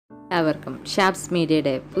എല്ലാവർക്കും ഷാപ്സ്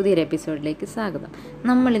മീഡിയയുടെ പുതിയൊരു എപ്പിസോഡിലേക്ക് സ്വാഗതം.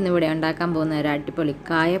 നമ്മൾ ഇന്നിവിടെ ഉണ്ടാക്കാൻ പോകുന്ന ഒരു അടിപൊളി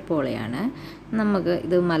കായപ്പോളയാണ്.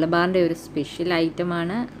 ഇത് മലബാറിൻ്റെ ഒരു സ്പെഷ്യൽ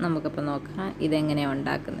ഐറ്റമാണ്. നമുക്കിപ്പോൾ നോക്കാം ഇതെങ്ങനെയാണ്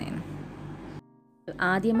ഉണ്ടാക്കുന്നതെന്ന്.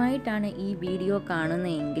 ആദ്യമായിട്ടാണ് ഈ വീഡിയോ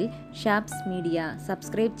കാണുന്നതെങ്കിൽ ഷാപ്സ് മീഡിയ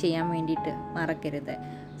സബ്സ്ക്രൈബ് ചെയ്യാൻ വേണ്ടിയിട്ട് മറക്കരുത്.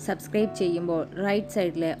 സബ്സ്ക്രൈബ് ചെയ്യുമ്പോൾ റൈറ്റ്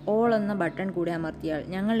സൈഡിലെ ഓൾ എന്ന ബട്ടൺ കൂടി അമർത്തിയാൽ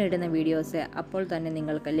ഞങ്ങളിടുന്ന വീഡിയോസ് അപ്പോൾ തന്നെ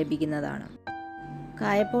നിങ്ങൾക്ക് ലഭിക്കുന്നതാണ്.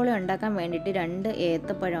 കായപ്പോള ഉണ്ടാക്കാൻ വേണ്ടിയിട്ട് 2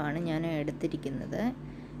 ഏത്തപ്പഴമാണ് ഞാൻ എടുത്തിരിക്കുന്നത്.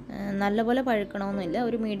 നല്ലപോലെ പഴുക്കണമെന്നില്ല,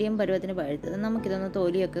 ഒരു മീഡിയം പരുവത്തിന് പഴുത്തത്. നമുക്കിതൊന്ന്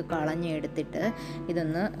തൊലിയൊക്കെ കളഞ്ഞെടുത്തിട്ട്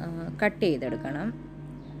ഇതൊന്ന് കട്ട് ചെയ്തെടുക്കണം.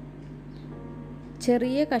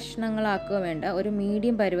 ചെറിയ കഷ്ണങ്ങളാക്കുക വേണ്ട, ഒരു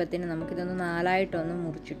മീഡിയം പരുവത്തിന് നമുക്കിതൊന്ന് 4ആയിട്ടൊന്ന്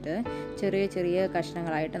മുറിച്ചിട്ട് ചെറിയ ചെറിയ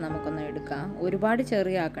കഷ്ണങ്ങളായിട്ട് നമുക്കൊന്ന് എടുക്കാം. ഒരുപാട്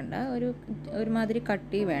ചെറിയ ആക്കണ്ട, ഒരുമാതിരി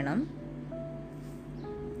കട്ടി വേണം.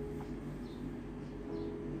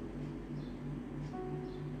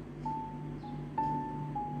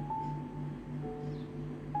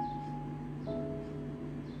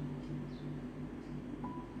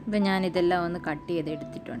 ഇപ്പം ഞാനിതെല്ലാം ഒന്ന് കട്ട്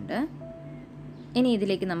ചെയ്തെടുത്തിട്ടുണ്ട്. ഇനി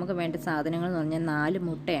ഇതിലേക്ക് നമുക്ക് വേണ്ട സാധനങ്ങൾ എന്ന് പറഞ്ഞാൽ 4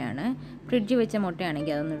 മുട്ടയാണ്. ഫ്രിഡ്ജിൽ വെച്ച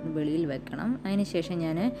മുട്ടയാണെങ്കിൽ അതൊന്ന് വെളിയിൽ വെക്കണം. അതിന് ശേഷം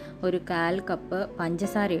ഞാൻ ഒരു 1/4 കപ്പ്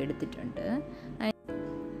പഞ്ചസാര എടുത്തിട്ടുണ്ട്.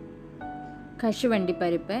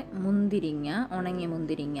 കശുവണ്ടിപ്പരിപ്പ്, മുന്തിരിങ്ങ, ഉണങ്ങിയ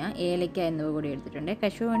മുന്തിരിങ്ങ, ഏലക്ക എന്നിവ കൂടി എടുത്തിട്ടുണ്ട്.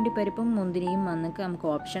 കശുവണ്ടിപ്പരിപ്പും മുന്തിരിയും നമുക്ക്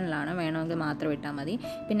ഓപ്ഷനിലാണ്, വേണമെങ്കിൽ മാത്രം ഇട്ടാൽ മതി.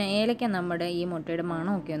 പിന്നെ ഏലക്ക നമ്മുടെ ഈ മുട്ടയുടെ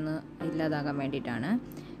മണമൊക്കെ ഒന്ന് ഇല്ലാതാകാൻ വേണ്ടിയിട്ടാണ്.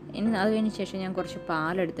 ഇനി അത് കഴിഞ്ഞ ശേഷം ഞാൻ കുറച്ച്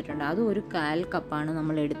പാലെടുത്തിട്ടുണ്ട്. അതും ഒരു 1/4 കപ്പാണ്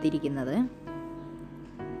നമ്മൾ എടുത്തിരിക്കുന്നത്.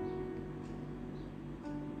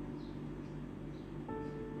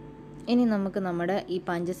 ഇനി നമുക്ക് നമ്മുടെ ഈ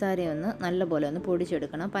പഞ്ചസാരയൊന്ന് നല്ലപോലെ ഒന്ന്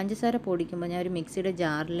പൊടിച്ചെടുക്കണം. പഞ്ചസാര പൊടിക്കുമ്പോൾ ഞാൻ ഒരു മിക്സിയുടെ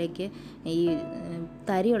ജാറിലേക്ക് ഈ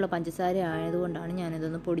തരിയുള്ള പഞ്ചസാര ആയതുകൊണ്ടാണ്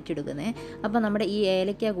ഞാനിതൊന്ന് പൊടിച്ചെടുക്കുന്നത്. അപ്പോൾ നമ്മുടെ ഈ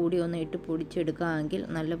ഏലക്ക കൂടി ഒന്ന് ഇട്ട് പൊടിച്ചെടുക്കുകയാണെങ്കിൽ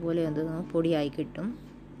നല്ലപോലെ ഒന്ന് പൊടിയായി കിട്ടും.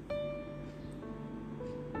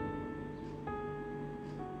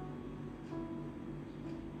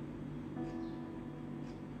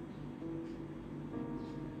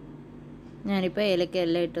 ഞാനിപ്പോൾ ഏലക്ക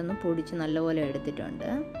എല്ലാം ഇട്ടൊന്ന് പൊടിച്ച് നല്ലപോലെ എടുത്തിട്ടുണ്ട്.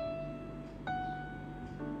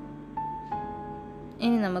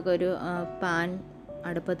 ഇനി നമുക്കൊരു പാൻ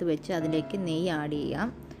അടുപ്പത്ത് വെച്ച് അതിലേക്ക് നെയ്യ് ആഡ് ചെയ്യാം.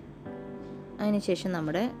 അതിനുശേഷം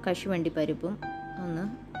നമ്മുടെ കശുവണ്ടിപ്പരിപ്പും ഒന്ന്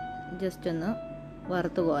ജസ്റ്റ് ഒന്ന്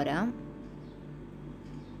വറുത്ത് കോരാം.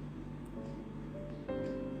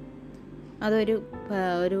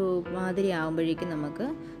 ഒരു മാതിരി ആകുമ്പോഴേക്കും നമുക്ക്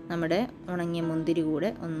നമ്മുടെ ഉണങ്ങിയ മുന്തിരി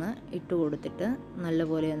കൂടെ ഒന്ന് ഇട്ട് കൊടുത്തിട്ട്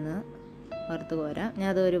നല്ലപോലെ ഒന്ന് വറുത്ത് കോരാം. ഞാൻ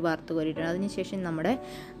അതൊരു വറുത്ത് കോരിയിട്ടുണ്ട്. അതിനുശേഷം നമ്മുടെ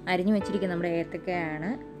അരിഞ്ഞു വെച്ചിരിക്കുന്ന നമ്മുടെ ഏത്തക്കയാണ്,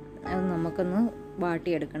 അത് നമുക്കൊന്ന്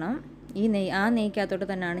വാട്ടിയെടുക്കണം. ആ നെയ്ക്കകത്തോട്ട്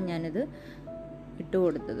തന്നെയാണ് ഞാനിത് ഇട്ട്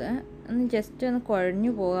കൊടുത്തത്. ഒന്ന് ജസ്റ്റ് ഒന്ന്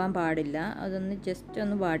കുഴഞ്ഞു പോകാൻ പാടില്ല, അതൊന്ന് ജസ്റ്റ്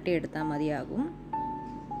ഒന്ന് വാട്ടിയെടുത്താൽ മതിയാകും.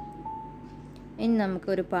 ഇനി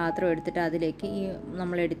നമുക്കൊരു പാത്രം എടുത്തിട്ട് അതിലേക്ക് ഈ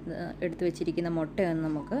നമ്മൾ എടുത്ത് വെച്ചിരിക്കുന്ന മുട്ടയൊന്ന്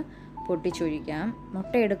നമുക്ക് പൊട്ടിച്ചൊഴിക്കാം.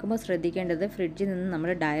 മുട്ട എടുക്കുമ്പോൾ ശ്രദ്ധിക്കേണ്ടത് ഫ്രിഡ്ജിൽ നിന്ന് നമ്മൾ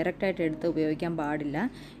ഡയറക്റ്റായിട്ട് എടുത്ത് ഉപയോഗിക്കാൻ പാടില്ല.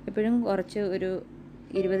 എപ്പോഴും ഒരു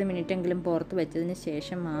 20 മിനിറ്റെങ്കിലും പുറത്ത് വെച്ചതിന്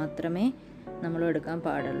ശേഷം മാത്രമേ നമ്മൾ എടുക്കാൻ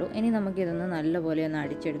പാടുള്ളൂ. ഇനി നമുക്കിതൊന്ന് നല്ലപോലെ ഒന്ന്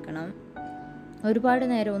അടിച്ചെടുക്കണം. ഒരുപാട്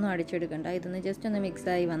നേരമൊന്നും അടിച്ചെടുക്കണ്ട, ഇതൊന്ന് ജസ്റ്റ് ഒന്ന്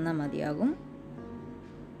മിക്സായി വന്നാൽ മതിയാകും.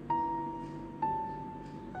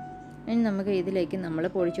 ഇനി നമുക്ക് ഇതിലേക്ക് നമ്മൾ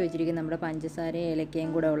പൊടിച്ച് വെച്ചിരിക്കുന്ന നമ്മുടെ പഞ്ചസാരയും ഏലക്കയും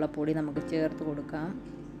കൂടെ ഉള്ള പൊടി നമുക്ക് ചേർത്ത് കൊടുക്കാം.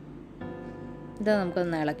 ഇത്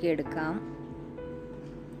നമുക്കൊന്ന് ഇളക്കിയെടുക്കാം.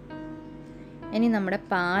 ഇനി നമ്മുടെ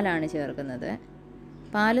പാലാണ് ചേർക്കുന്നത്.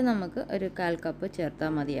 പാല് നമുക്ക് ഒരു 1/4 കപ്പ് ചേർത്താൽ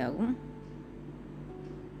മതിയാകും.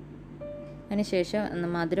 അതിനുശേഷം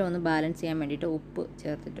മധുരം ഒന്ന് ബാലൻസ് ചെയ്യാൻ വേണ്ടിയിട്ട് ഉപ്പ്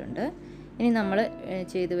ചേർത്തിട്ടുണ്ട്. ഇനി നമ്മൾ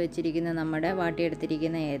ചെയ്ത് വെച്ചിരിക്കുന്ന നമ്മുടെ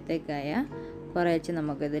വാട്ടിയെടുത്തിരിക്കുന്ന ഏത്തക്കായ കുറേശ്ശെ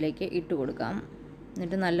നമുക്കിതിലേക്ക് ഇട്ട് കൊടുക്കാം.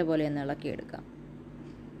 എന്നിട്ട് നല്ലപോലെ ഒന്ന് ഇളക്കിയെടുക്കാം.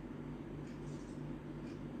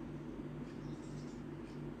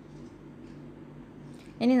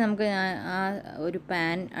 ഇനി നമുക്ക് ഒരു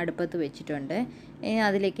പാൻ അടുപ്പത്ത് വെച്ചിട്ടുണ്ട്. ഇനി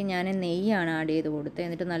അതിലേക്ക് ഞാൻ നെയ്യാണ് ആഡ് ചെയ്ത് കൊടുത്തത്.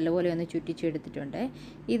 എന്നിട്ട് നല്ലപോലെ ഒന്ന് ചുറ്റിച്ചെടുത്തിട്ടുണ്ട്.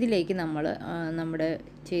 ഇതിലേക്ക് നമ്മൾ നമ്മുടെ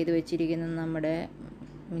ചെയ്ത് വെച്ചിരിക്കുന്ന നമ്മുടെ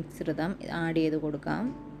മിശ്രിതം ആഡ് ചെയ്ത് കൊടുക്കാം.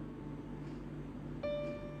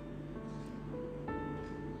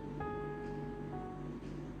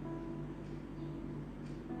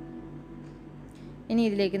 ഇനി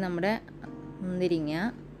ഇതിലേക്ക് നമ്മുടെ മുന്തിരിങ്ങ,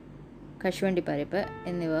 കശുവണ്ടിപ്പരിപ്പ്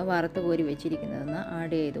എന്നിവ വറുത്ത് കോരി വെച്ചിരിക്കുന്നതെന്ന്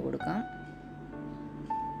ആഡ് ചെയ്ത് കൊടുക്കാം.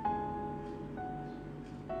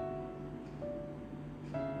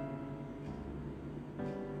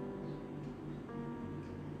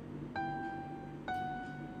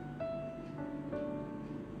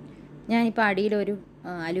 ഞാനിപ്പോൾ അടിയിലൊരു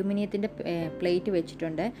അലുമിനിയത്തിൻ്റെ പ്ലേറ്റ്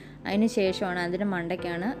വെച്ചിട്ടുണ്ട്. അതിന് ശേഷമാണ് അതിൻ്റെ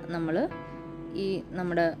മണ്ടയ്ക്കാണ് നമ്മൾ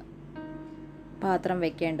നമ്മുടെ പാത്രം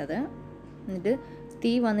വെക്കേണ്ടത്. എന്നിട്ട്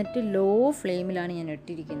തീ വന്നിട്ട് ലോ ഫ്ലെയിമിലാണ് ഞാൻ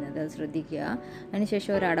ഇട്ടിരിക്കുന്നത്, അത് ശ്രദ്ധിക്കുക.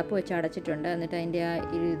 അതിനുശേഷം ഒരു അടപ്പ് വെച്ച് അടച്ചിട്ടുണ്ട്. എന്നിട്ട് അതിൻ്റെ ആ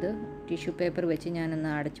ഇത് ടിഷ്യൂ പേപ്പർ വെച്ച് ഞാനൊന്ന്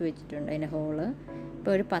അടച്ചു വെച്ചിട്ടുണ്ട്, അതിൻ്റെ ഹോള്.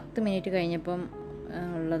 ഇപ്പോൾ ഒരു 10 മിനിറ്റ് കഴിഞ്ഞപ്പം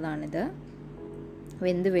ഉള്ളതാണിത്,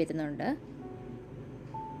 വെന്ത് വരുന്നുണ്ട്.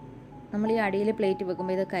 നമ്മൾ ഈ അടിയിൽ പ്ലേറ്റ്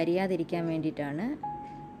വെക്കുമ്പോൾ ഇത് കരിയാതിരിക്കാൻ വേണ്ടിയിട്ടാണ്.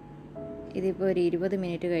 ഇതിപ്പോൾ ഒരു 20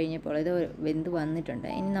 മിനിറ്റ് കഴിഞ്ഞപ്പോൾ ഇത് വെന്ത് വന്നിട്ടുണ്ട്.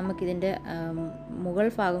 ഇനി നമുക്കിതിൻ്റെ മുകൾ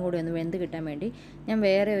ഭാഗം കൂടി ഒന്ന് വെന്ത് കിട്ടാൻ വേണ്ടി ഞാൻ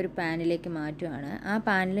വേറെ ഒരു പാനിലേക്ക് മാറ്റുകയാണ്. ആ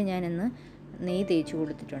പാനിൽ ഞാനിന്ന് നെയ്യ് തേച്ച്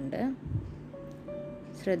കൊടുത്തിട്ടുണ്ട്.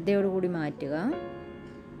 ശ്രദ്ധയോടുകൂടി മാറ്റുക.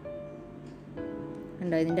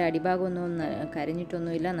 ഉണ്ടോ, ഇതിൻ്റെ അടിഭാഗമൊന്നും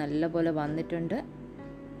കരിഞ്ഞിട്ടൊന്നുമില്ല, നല്ലപോലെ വന്നിട്ടുണ്ട്.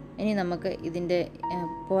 ഇനി നമുക്ക് ഇതിൻ്റെ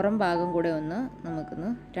പുറം ഭാഗം കൂടെ നമുക്കൊന്ന്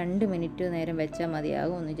 2 മിനിറ്റ് നേരം വെച്ചാൽ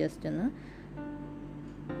മതിയാകും, ഒന്ന് ജസ്റ്റ് ഒന്ന്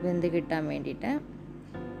വെന്ത് കിട്ടാൻ വേണ്ടിയിട്ട്.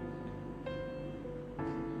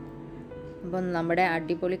 അപ്പം നമ്മുടെ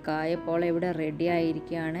അടിപൊളി കായപ്പോള ഇവിടെ റെഡി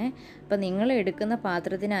ആയിരിക്കുകയാണ്. അപ്പോൾ നിങ്ങൾ എടുക്കുന്ന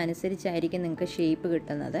പാത്രത്തിനനുസരിച്ചായിരിക്കും നിങ്ങൾക്ക് ഷേപ്പ്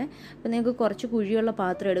കിട്ടുന്നത്. അപ്പോൾ നിങ്ങൾക്ക് കുറച്ച് കുഴിയുള്ള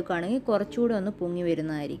പാത്രം എടുക്കുകയാണെങ്കിൽ കുറച്ചുകൂടെ ഒന്ന് പൊങ്ങി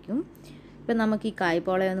വരുന്നതായിരിക്കും. ഇപ്പം നമുക്ക് ഈ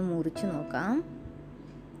കായപ്പോള ഒന്ന് മുറിച്ച് നോക്കാം.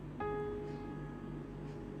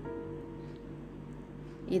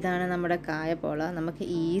 ഇതാണ് നമ്മുടെ കായപ്പോള. നമുക്ക്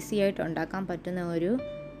ഈസി ആയിട്ട് ഉണ്ടാക്കാൻ പറ്റുന്ന ഒരു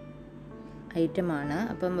ഐറ്റമാണ്.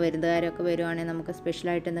 അപ്പം വിരുന്നുകാരൊക്കെ വരുവാണെങ്കിൽ നമുക്ക്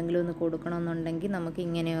സ്പെഷ്യലായിട്ട് എന്തെങ്കിലും ഒന്ന് കൊടുക്കണമെന്നുണ്ടെങ്കിൽ നമുക്ക്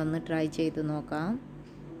ഇങ്ങനെ ഒന്ന് ട്രൈ ചെയ്ത് നോക്കാം.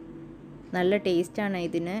 നല്ല ടേസ്റ്റാണ്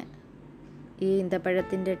ഇതിന്. ഈ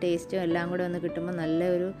ഈന്തപ്പഴത്തിൻ്റെ ടേസ്റ്റും എല്ലാം കൂടെ ഒന്ന് കിട്ടുമ്പോൾ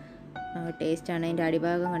നല്ലൊരു ടേസ്റ്റാണ്. അതിൻ്റെ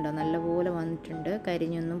അടിഭാഗം കണ്ടോ നല്ലപോലെ വന്നിട്ടുണ്ട്,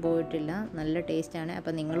 കരിഞ്ഞൊന്നും പോയിട്ടില്ല, നല്ല ടേസ്റ്റാണ്.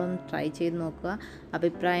 അപ്പോൾ നിങ്ങളൊന്ന് ട്രൈ ചെയ്ത് നോക്കുക,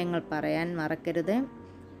 അഭിപ്രായങ്ങൾ പറയാൻ മറക്കരുത്.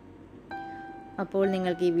 അപ്പോൾ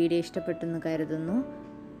നിങ്ങൾക്ക് ഈ വീഡിയോ ഇഷ്ടപ്പെട്ടെന്ന് കരുതുന്നു.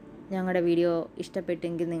 ഞങ്ങളുടെ വീഡിയോ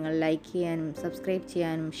ഇഷ്ടപ്പെട്ടെങ്കിൽ നിങ്ങൾ ലൈക്ക് ചെയ്യാനും സബ്സ്ക്രൈബ്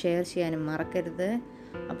ചെയ്യാനും ഷെയർ ചെയ്യാനും മറക്കരുത്.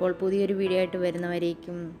 അപ്പോൾ പുതിയൊരു വീഡിയോ ആയിട്ട്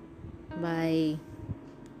വരുന്നവരേക്കും ബൈ.